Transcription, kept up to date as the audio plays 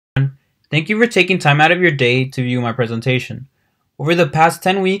Thank you for taking time out of your day to view my presentation. Over the past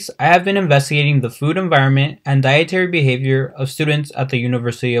 10 weeks, I have been investigating the food environment and dietary behavior of students at the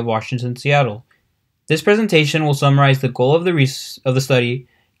University of Washington, Seattle. This presentation will summarize the goal of the study,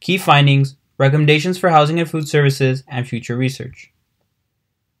 key findings, recommendations for housing and food services, and future research.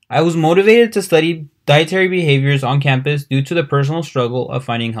 I was motivated to study dietary behaviors on campus due to the personal struggle of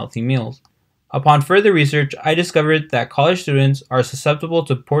finding healthy meals. Upon further research, I discovered that college students are susceptible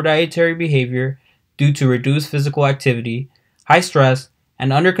to poor dietary behavior due to reduced physical activity, high stress,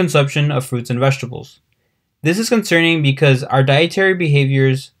 and underconsumption of fruits and vegetables. This is concerning because our dietary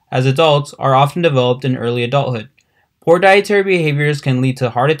behaviors as adults are often developed in early adulthood. Poor dietary behaviors can lead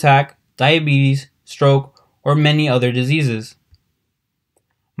to heart attack, diabetes, stroke, or many other diseases.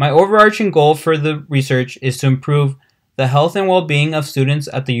 My overarching goal for the research is to improve the health and well-being of students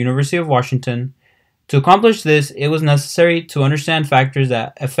at the University of Washington. To accomplish this, it was necessary to understand factors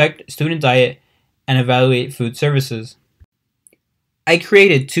that affect student diet and evaluate food services. I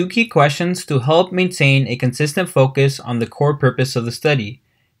created 2 key questions to help maintain a consistent focus on the core purpose of the study.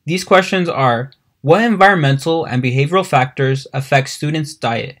 These questions are: what environmental and behavioral factors affect students'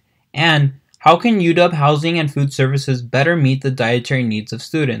 diet? And how can UW housing and food services better meet the dietary needs of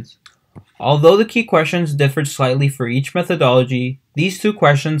students? Although the key questions differed slightly for each methodology, these 2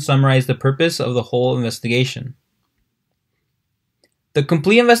 questions summarize the purpose of the whole investigation. The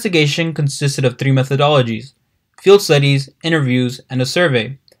complete investigation consisted of 3 methodologies: field studies, interviews, and a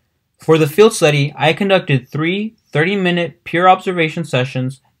survey. For the field study, I conducted 3 30-minute peer observation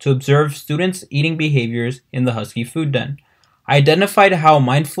sessions to observe students' eating behaviors in the Husky Food Den. I identified how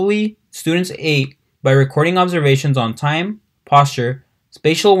mindfully students ate by recording observations on time, posture,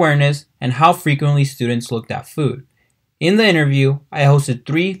 spatial awareness, and how frequently students looked at food. In the interview, I hosted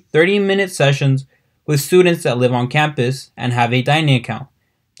 3 30-minute sessions with students that live on campus and have a dining account.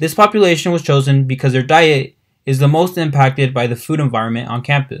 This population was chosen because their diet is the most impacted by the food environment on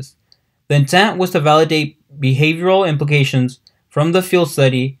campus. The intent was to validate behavioral implications from the field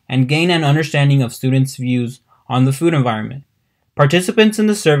study and gain an understanding of students' views on the food environment. Participants in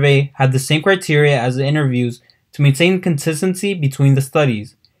the survey had the same criteria as the interviews to maintain consistency between the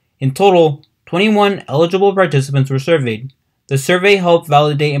studies. In total, 21 eligible participants were surveyed. The survey helped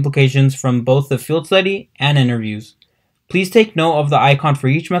validate implications from both the field study and interviews. Please take note of the icon for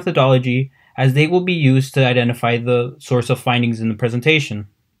each methodology, as they will be used to identify the source of findings in the presentation.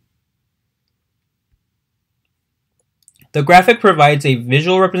 The graphic provides a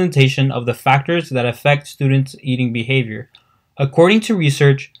visual representation of the factors that affect students' eating behavior. According to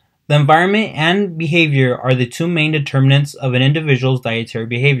research, the environment and behavior are the 2 main determinants of an individual's dietary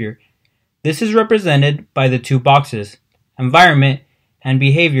behavior. This is represented by the 2 boxes, environment and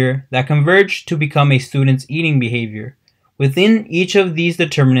behavior, that converge to become a student's eating behavior. Within each of these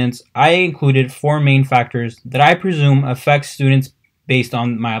determinants, I included 4 main factors that I presume affect students based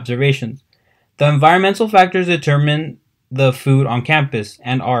on my observations. The environmental factors determine the food on campus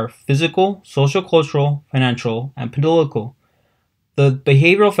and are physical, social, cultural, financial, and political. The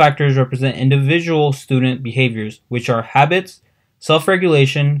behavioral factors represent individual student behaviors, which are habits,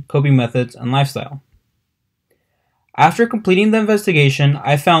 self-regulation, coping methods, and lifestyle. After completing the investigation,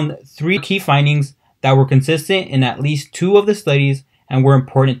 I found 3 key findings that were consistent in at least 2 of the studies and were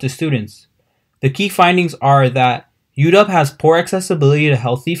important to students. The key findings are that UW has poor accessibility to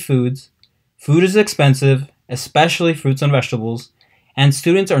healthy foods, food is expensive, especially fruits and vegetables, and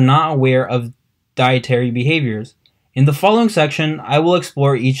students are not aware of dietary behaviors. In the following section, I will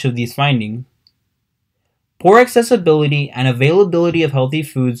explore each of these findings. Poor accessibility and availability of healthy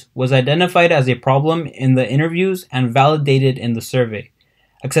foods was identified as a problem in the interviews and validated in the survey.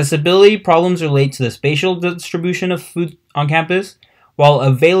 Accessibility problems relate to the spatial distribution of food on campus, while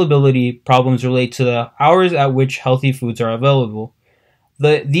availability problems relate to the hours at which healthy foods are available.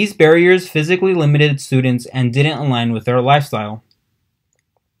 These barriers physically limited students and didn't align with their lifestyle.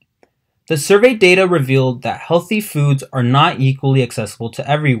 The survey data revealed that healthy foods are not equally accessible to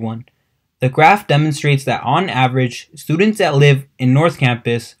everyone. The graph demonstrates that on average, students that live in North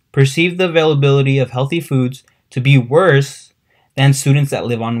Campus perceive the availability of healthy foods to be worse than students that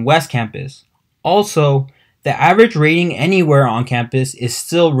live on West Campus. Also, the average rating anywhere on campus is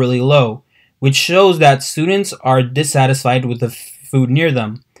still really low, which shows that students are dissatisfied with the food near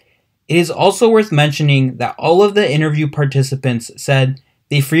them. It is also worth mentioning that all of the interview participants said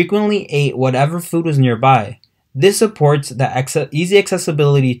they frequently ate whatever food was nearby. This supports that easy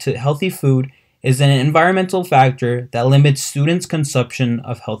accessibility to healthy food is an environmental factor that limits students' consumption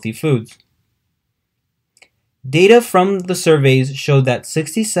of healthy foods. Data from the surveys showed that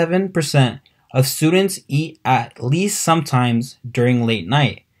 67% of students eat at least sometimes during late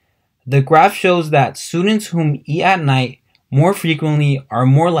night. The graph shows that students who eat at night more frequently are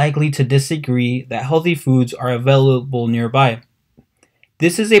more likely to disagree that healthy foods are available nearby.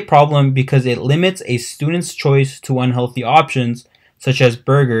 This is a problem because it limits a student's choice to unhealthy options such as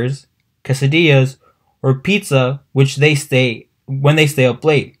burgers, quesadillas, or pizza when they stay up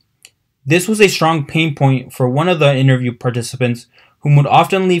late. This was a strong pain point for one of the interview participants who would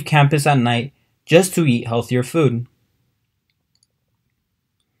often leave campus at night just to eat healthier food.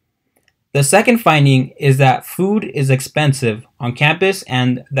 The second finding is that food is expensive on campus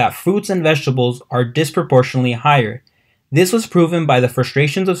and that fruits and vegetables are disproportionately higher. This was proven by the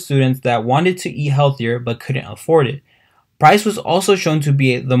frustrations of students that wanted to eat healthier but couldn't afford it. Price was also shown to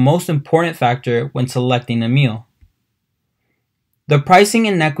be the most important factor when selecting a meal. The pricing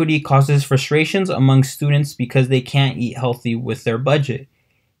inequity causes frustrations among students because they can't eat healthy with their budget.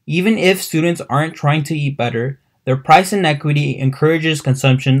 Even if students aren't trying to eat better, their price inequity encourages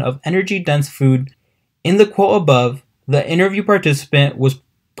consumption of energy-dense food. In the quote above, the interview participant was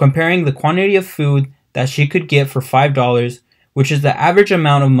comparing the quantity of food that she could get for $5, which is the average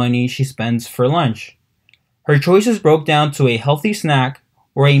amount of money she spends for lunch. Her choices broke down to a healthy snack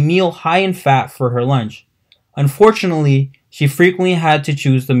or a meal high in fat for her lunch. Unfortunately, she frequently had to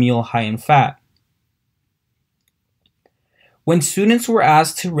choose the meal high in fat. When students were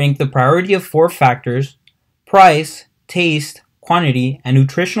asked to rank the priority of 4 factors, price, taste, quantity, and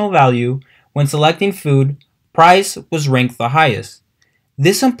nutritional value, when selecting food, price was ranked the highest.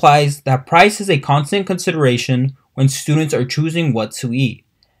 This implies that price is a constant consideration when students are choosing what to eat.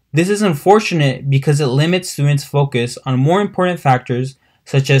 This is unfortunate because it limits students' focus on more important factors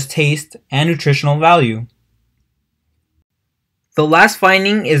such as taste and nutritional value. The last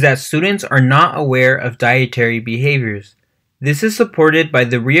finding is that students are not aware of dietary behaviors. This is supported by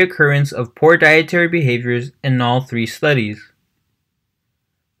the reoccurrence of poor dietary behaviors in all 3 studies.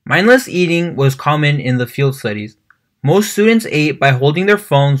 Mindless eating was common in the field studies. Most students ate by holding their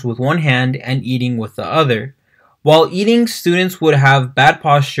phones with one hand and eating with the other. While eating, students would have bad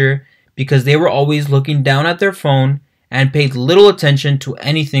posture because they were always looking down at their phone and paid little attention to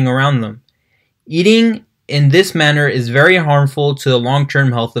anything around them. Eating in this manner is very harmful to the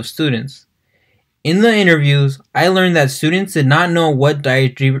long-term health of students. In the interviews, I learned that students did not know what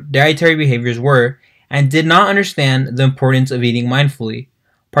dietary behaviors were and did not understand the importance of eating mindfully.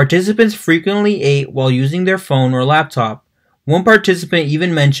 Participants frequently ate while using their phone or laptop. One participant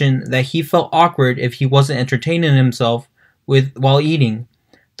even mentioned that he felt awkward if he wasn't entertaining himself while eating.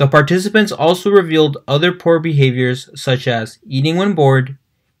 The participants also revealed other poor behaviors such as eating when bored,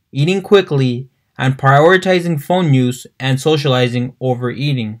 eating quickly, and prioritizing phone use and socializing over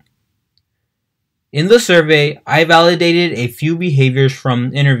eating. In the survey, I validated a few behaviors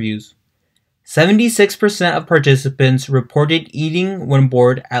from interviews. 76% of participants reported eating when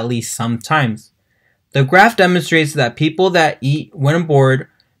bored at least sometimes. The graph demonstrates that people that eat when bored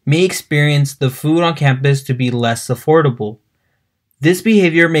may experience the food on campus to be less affordable. This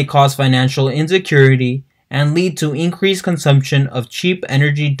behavior may cause financial insecurity and lead to increased consumption of cheap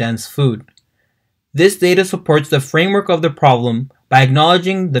energy-dense food. This data supports the framework of the problem by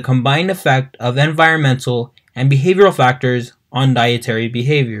acknowledging the combined effect of environmental and behavioral factors on dietary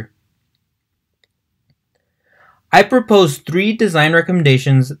behavior. I propose 3 design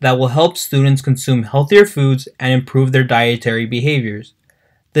recommendations that will help students consume healthier foods and improve their dietary behaviors.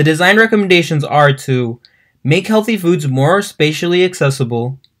 The design recommendations are to make healthy foods more spatially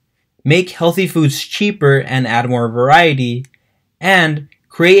accessible, make healthy foods cheaper and add more variety, and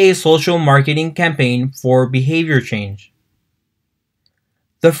create a social marketing campaign for behavior change.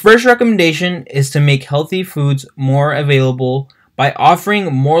 The first recommendation is to make healthy foods more available by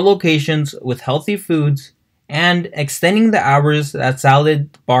offering more locations with healthy foods and extending the hours that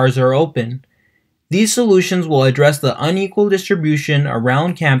salad bars are open. These solutions will address the unequal distribution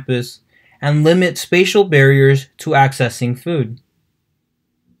around campus and limit spatial barriers to accessing food.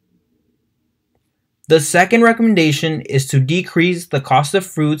 The second recommendation is to decrease the cost of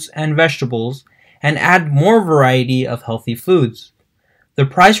fruits and vegetables and add more variety of healthy foods. The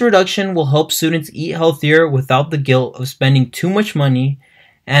price reduction will help students eat healthier without the guilt of spending too much money,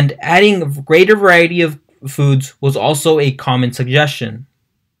 and adding a greater variety of foods was also a common suggestion.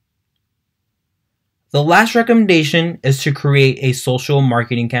 The last recommendation is to create a social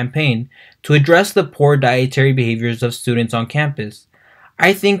marketing campaign to address the poor dietary behaviors of students on campus.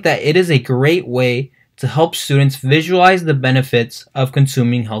 I think that it is a great way to help students visualize the benefits of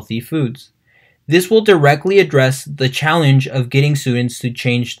consuming healthy foods. This will directly address the challenge of getting students to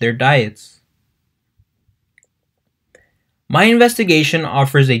change their diets. My investigation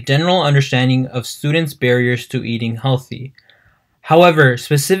offers a general understanding of students' barriers to eating healthy. However,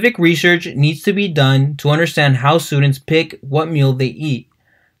 specific research needs to be done to understand how students pick what meal they eat.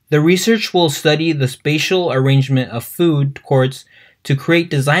 The research will study the spatial arrangement of food courts to create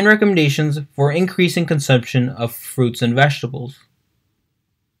design recommendations for increasing consumption of fruits and vegetables.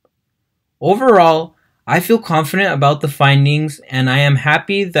 Overall, I feel confident about the findings, and I am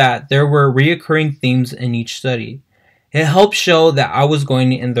happy that there were recurring themes in each study. It helped show that I was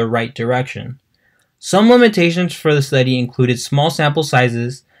going in the right direction. Some limitations for the study included small sample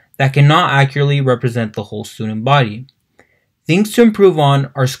sizes that cannot accurately represent the whole student body. Things to improve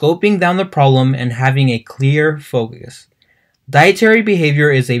on are scoping down the problem and having a clear focus. Dietary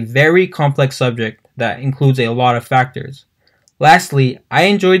behavior is a very complex subject that includes a lot of factors. Lastly, I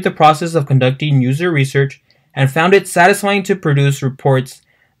enjoyed the process of conducting user research and found it satisfying to produce reports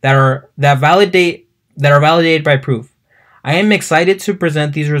that are validated by proof. I am excited to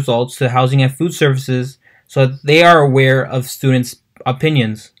present these results to Housing and Food Services so that they are aware of students'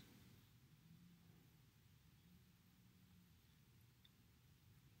 opinions.